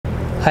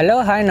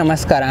Hello, hi,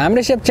 namaskar. I'm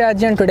Rishabh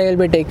Chatterjee and today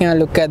we'll be taking a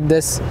look at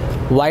this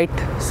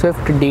white Swift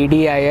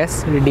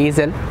DDIS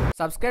diesel.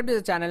 Subscribe to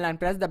the channel and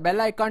press the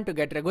bell icon to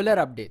get regular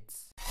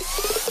updates.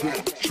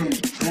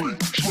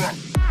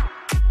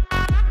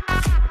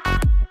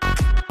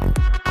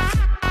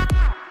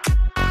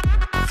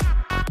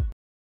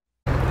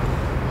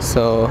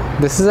 So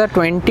this is a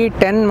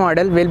 2010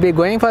 model. We'll be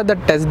going for the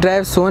test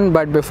drive soon,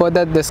 but before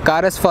that this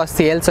car is for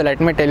sale, so let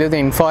me tell you the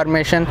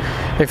information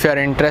if you're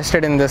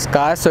interested in this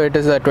car. So it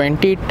is a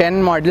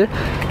 2010 model,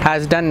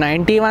 has done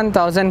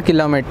 91,000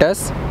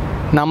 kilometers.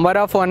 Number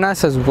of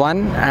owners is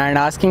 1 and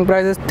asking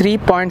price is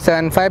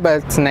 3.75,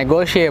 but it's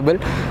negotiable.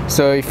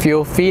 So if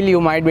you feel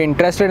you might be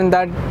interested in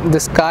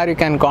this car, you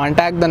can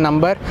contact the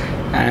number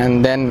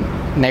and then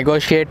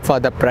negotiate for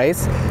the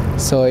price.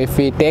 So if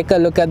we take a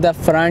look at the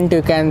front,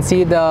 you can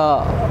see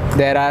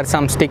there are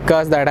some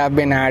stickers that have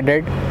been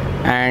added,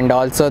 and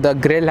also the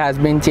grille has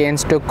been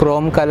changed to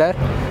chrome color.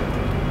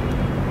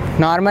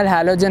 Normal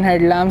halogen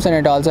headlamps, and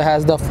it also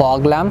has the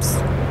fog lamps.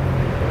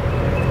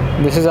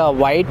 This is a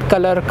white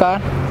color car,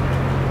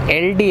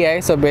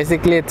 LDI, so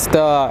basically it's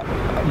the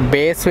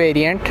base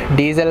variant,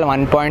 diesel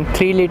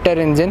 1.3 liter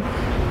engine,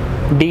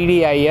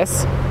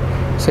 DDIS.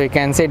 So you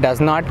can see it does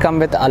not come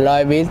with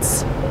alloy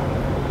wheels.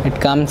 It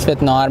comes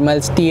with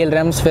normal steel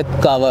rims with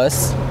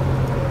covers,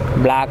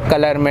 black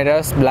color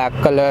mirrors, black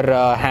color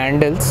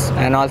handles,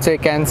 and also you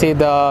can see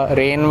the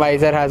rain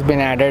visor has been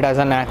added as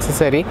an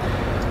accessory.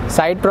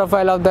 Side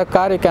profile of the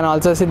car, you can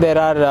also see there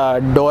are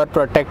door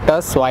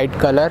protectors, white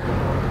color.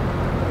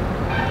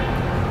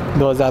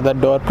 Those are the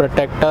door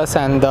protectors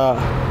and the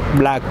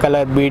black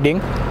color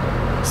beading.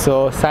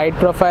 So side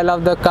profile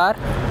of the car.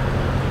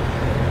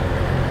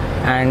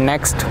 And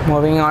next,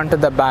 moving on to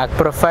the back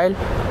profile,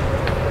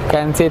 you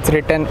can see it's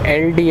written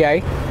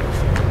LDI.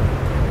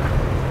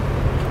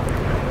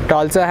 It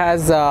also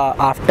has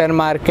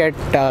aftermarket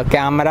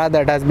camera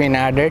that has been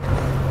added.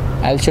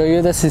 I'll show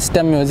you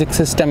the music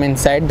system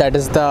inside. That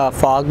is the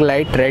fog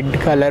light, red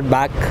color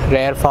back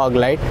rear fog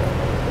light.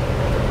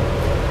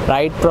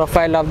 Right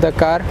profile of the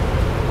car.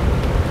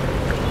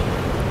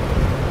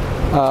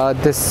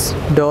 This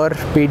door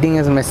beading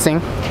is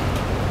missing.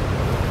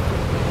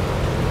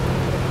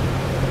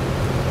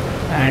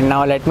 And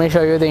now let me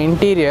show you the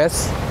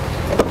interiors.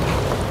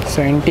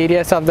 So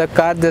interiors of the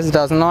car, this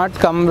does not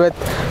come with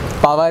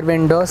power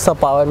windows, so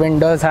power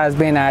windows has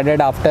been added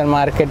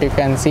aftermarket, you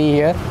can see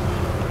here.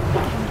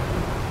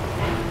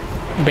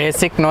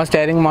 Basic no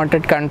steering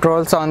mounted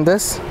controls on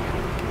this.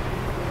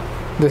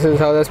 This is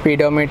how the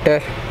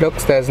speedometer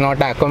looks. There's no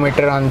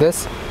tachometer on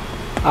this.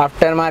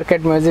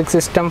 Aftermarket music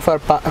system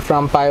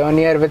from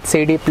Pioneer with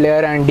CD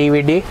player and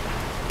DVD,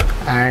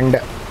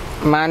 and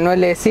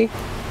manual AC,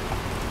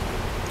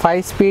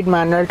 5-speed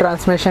manual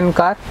transmission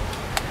car.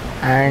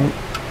 And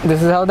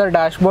this is how the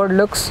dashboard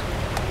looks.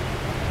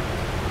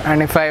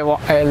 And if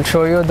I'll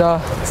show you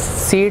the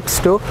seats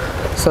too.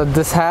 So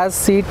this has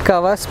seat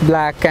covers,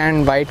 black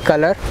and white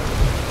color.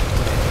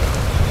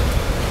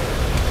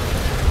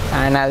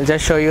 And I'll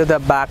just show you the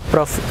back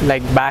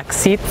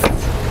seats.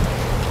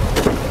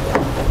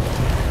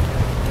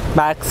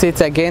 Back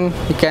seats again,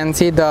 you can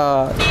see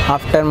the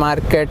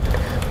aftermarket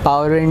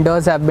power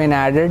windows have been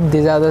added.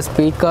 These are the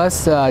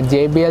speakers,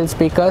 JBL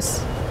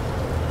speakers.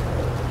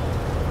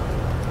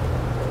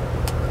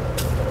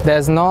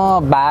 There's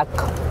no back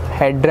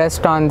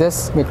headrest on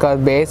this because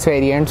base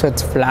variant, so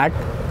it's flat.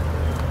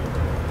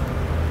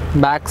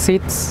 Back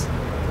seats.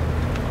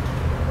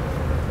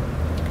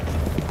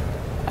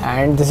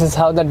 And this is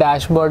how the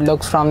dashboard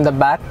looks from the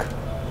back.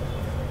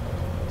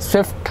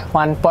 Swift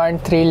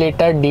 1.3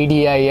 liter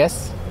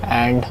DDIS.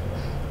 And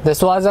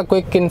this was a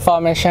quick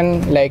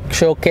information like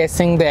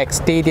showcasing the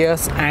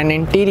exteriors and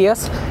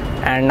interiors,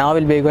 and now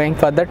we'll be going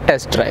for the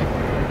test drive.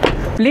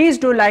 Please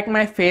do like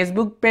my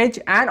Facebook page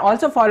and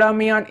also follow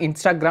me on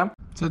Instagram.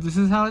 So this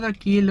is how the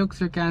key looks,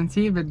 you can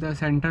see, with the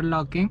center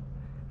locking.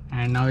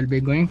 And now we'll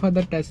be going for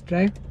the test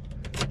drive.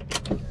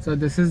 So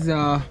this is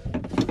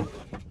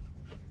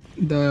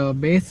the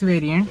base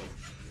variant.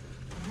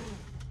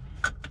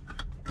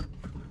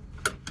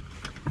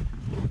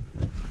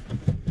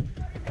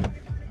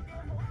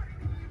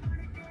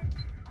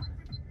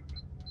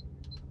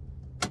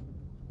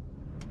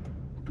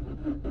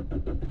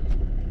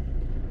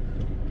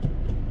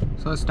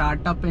 So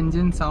start up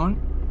engine sound.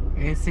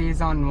 AC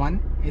is on 1.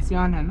 AC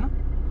on hai na?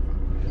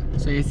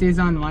 So AC is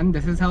on 1.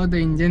 This is how the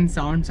engine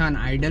sounds on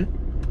idle.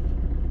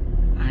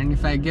 And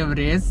if I give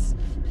raise,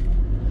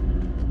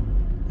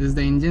 this is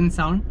the engine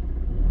sound.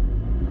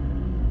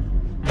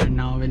 And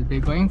now we'll be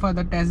going for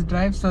the test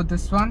drive. So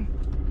this one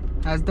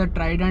has the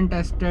tried and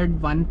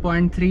tested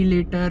 1.3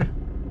 liter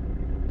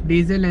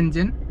diesel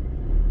engine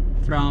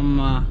from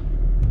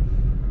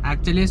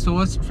actually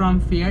sourced from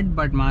Fiat,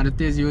 but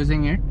Maruti is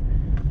using it.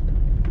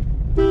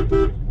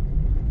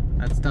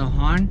 That's the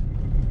horn.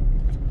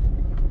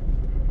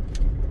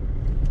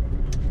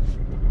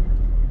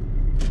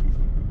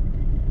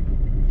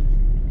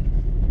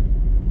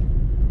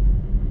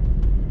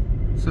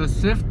 So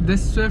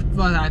this Swift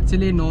was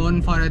actually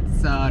known for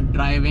its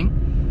driving.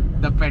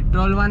 The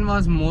petrol one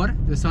was more.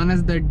 This one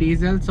is the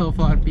diesel. So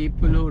for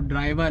people who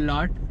drive a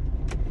lot,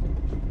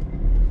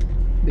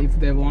 if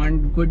they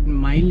want good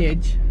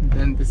mileage,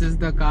 then this is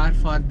the car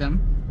for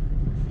them.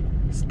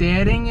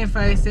 Steering, if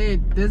I say,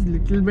 it is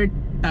little bit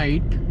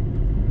tight.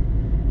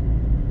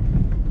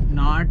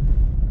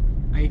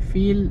 I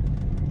feel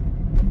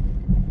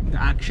the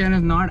action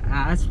is not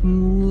as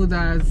smooth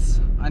as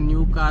a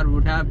new car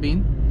would have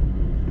been.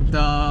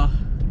 The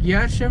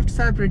gear shifts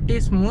are pretty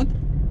smooth.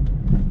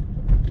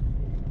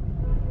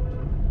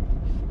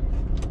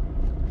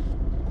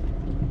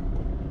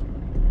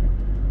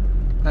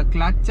 The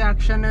clutch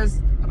action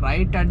is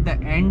right at the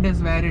end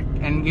is where it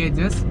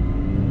engages.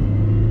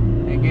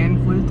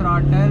 Again, full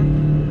throttle.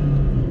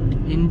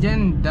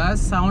 Engine does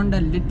sound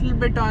a little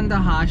bit on the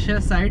harsher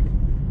side.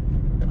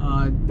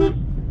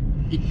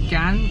 It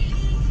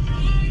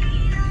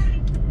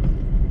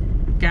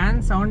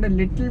can sound a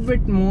little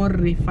bit more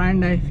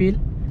refined, I feel.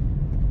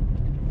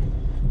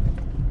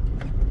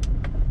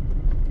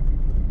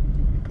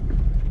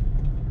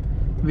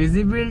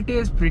 Visibility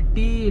is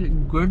pretty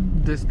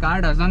good. This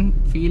car doesn't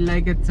feel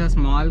like it's a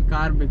small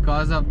car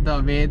because of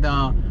the way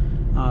the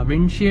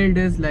windshield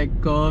is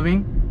like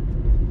curving.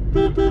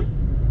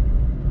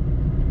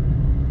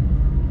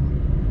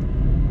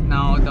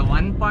 Now the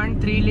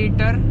 1.3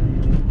 liter,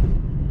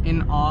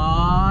 in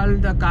all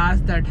the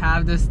cars that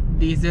have this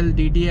diesel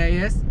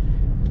DDIS,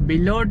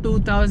 below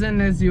 2000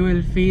 is you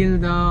will feel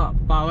the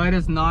power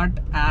is not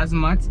as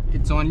much.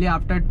 It's only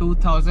after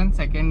 2000,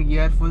 second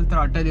gear, full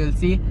throttle, you'll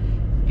see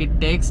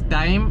it takes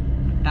time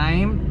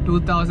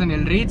 2000,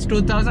 it'll reach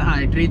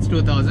 2000, it reached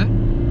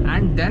 2000,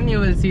 and then you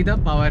will see the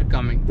power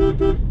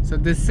coming. So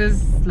this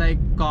is like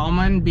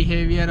common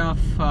behavior of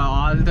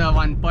all the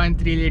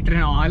 1.3 liter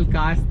in all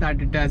cars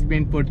that it has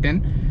been put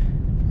in.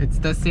 It's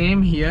the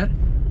same here,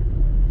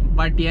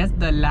 but yes,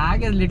 the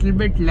lag is little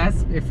bit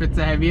less. If it's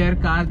a heavier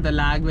car, the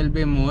lag will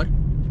be more.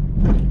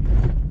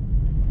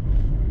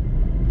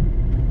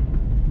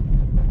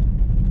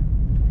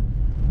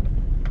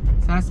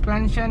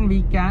 Suspension,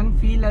 we can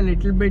feel a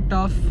little bit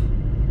of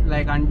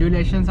like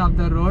undulations of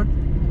the road.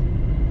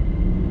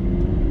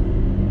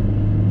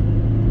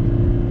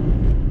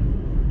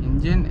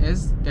 Engine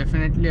is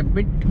definitely a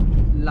bit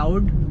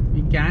loud,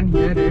 we can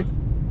hear it.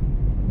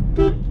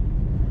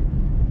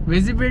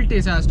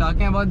 Visibility, so I was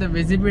talking about the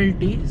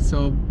visibility.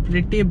 So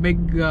pretty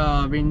big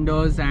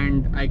windows,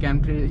 and I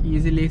can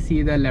easily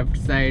see the left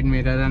side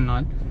mirror and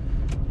all.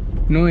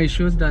 No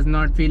issues, does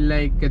not feel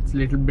like it's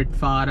little bit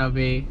far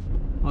away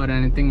or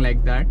anything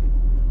like that.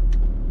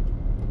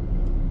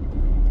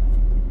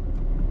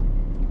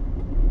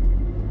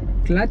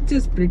 Clutch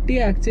is pretty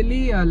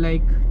actually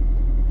like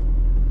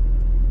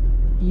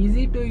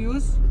easy to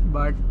use,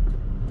 but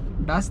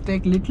does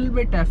take little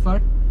bit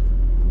effort.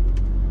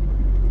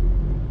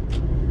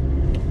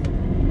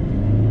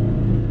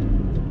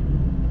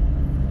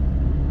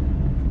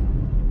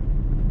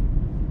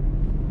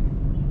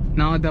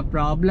 Now the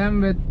problem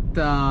with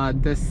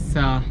this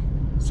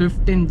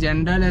Swift in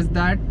general is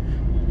that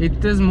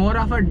it is more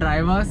of a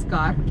driver's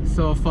car.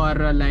 So for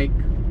like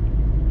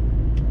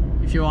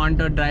if you want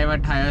to drive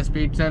at higher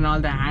speeds and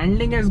all, the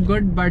handling is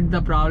good, but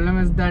the problem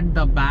is that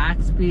the back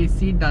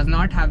seat does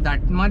not have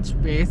that much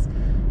space.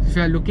 So if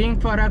you are looking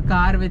for a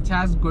car which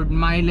has good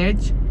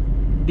mileage,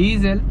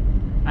 diesel,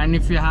 and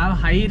if you have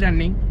high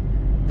running,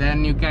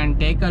 then you can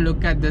take a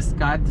look at this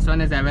car. This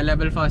one is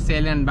available for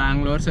sale in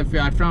Bangalore. So if you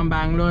are from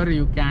Bangalore,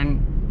 you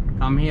can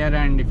come here,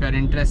 and if you are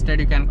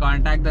interested, you can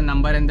contact the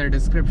number in the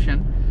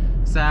description.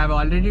 So I have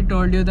already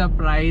told you the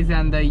price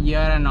and the year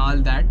and all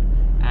that,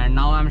 and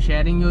now I'm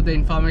sharing you the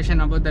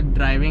information about the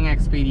driving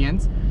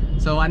experience.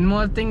 So one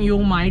more thing you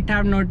might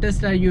have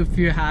noticed, that if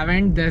you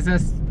haven't, there's a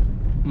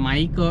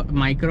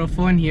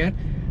microphone here.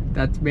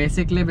 That's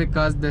basically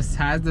because this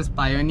has this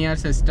Pioneer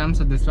system,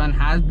 so this one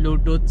has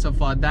Bluetooth, so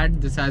for that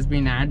this has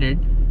been added.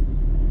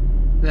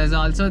 There's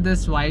also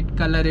this white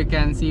color, you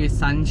can see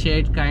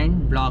sunshade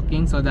kind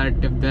blocking, so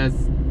that if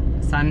there's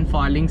sun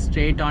falling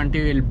straight onto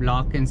you, will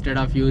block instead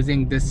of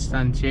using this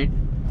sunshade.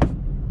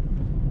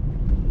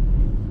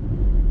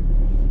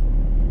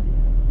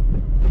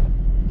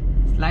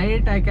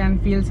 Slight, I can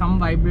feel some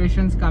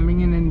vibrations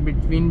coming in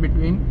between.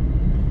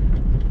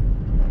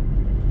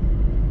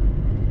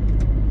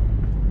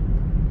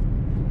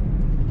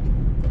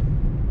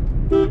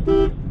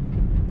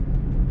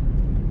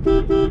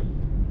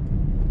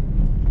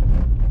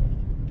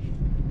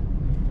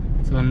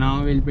 So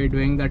now we'll be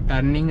doing the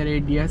turning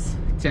radius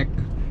check.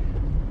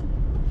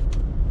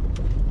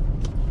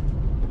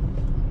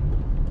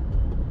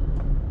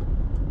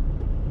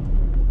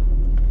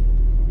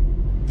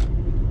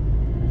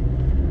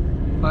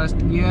 First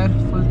gear,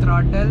 full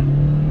throttle.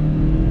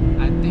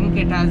 I think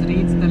it has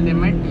reached the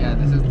limit. Yeah,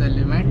 this is the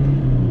limit.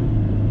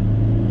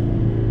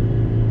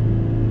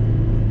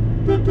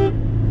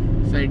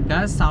 So it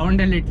does sound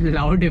a little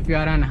loud if you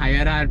are on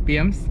higher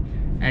RPMs.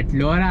 At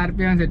lower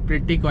RPMs, it's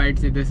pretty quiet.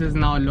 See, this is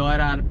now lower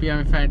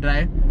RPM if I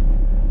drive.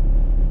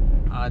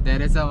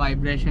 There is a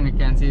vibration, you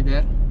can see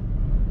there.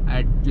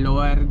 At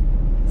lower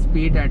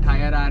speed at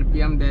higher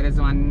RPM, there is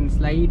one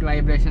slight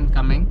vibration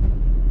coming.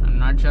 I'm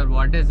not sure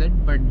what is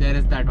it, but there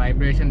is that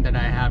vibration that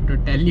I have to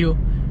tell you.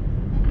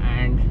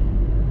 And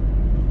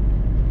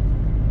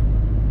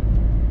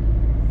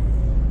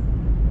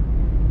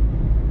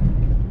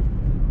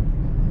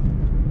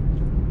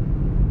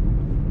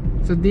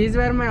so these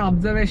were my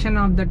observation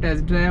of the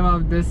test drive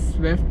of this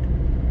Swift.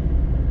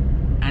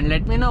 And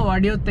let me know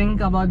what you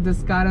think about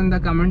this car in the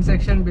comment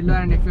section below.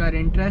 And if you are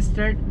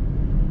interested,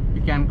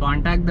 you can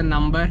contact the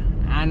number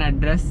and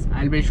address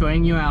I'll be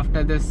showing you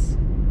after this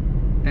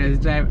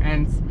test drive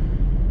ends.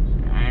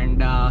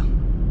 And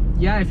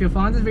yeah, if you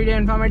found this video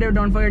informative,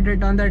 don't forget to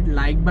hit on that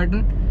like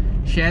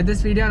button, share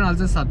this video, and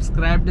also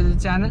subscribe to the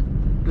channel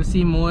to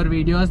see more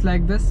videos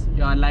like this.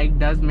 Your like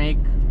does make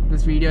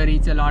this video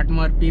reach a lot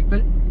more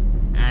people,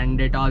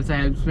 and it also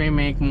helps me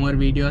make more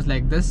videos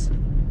like this.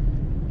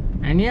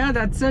 And yeah,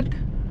 that's it.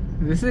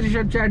 This is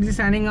Rishabh Chatterjee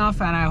signing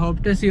off, and I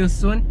hope to see you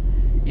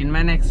soon in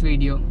my next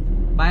video.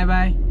 Bye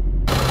bye.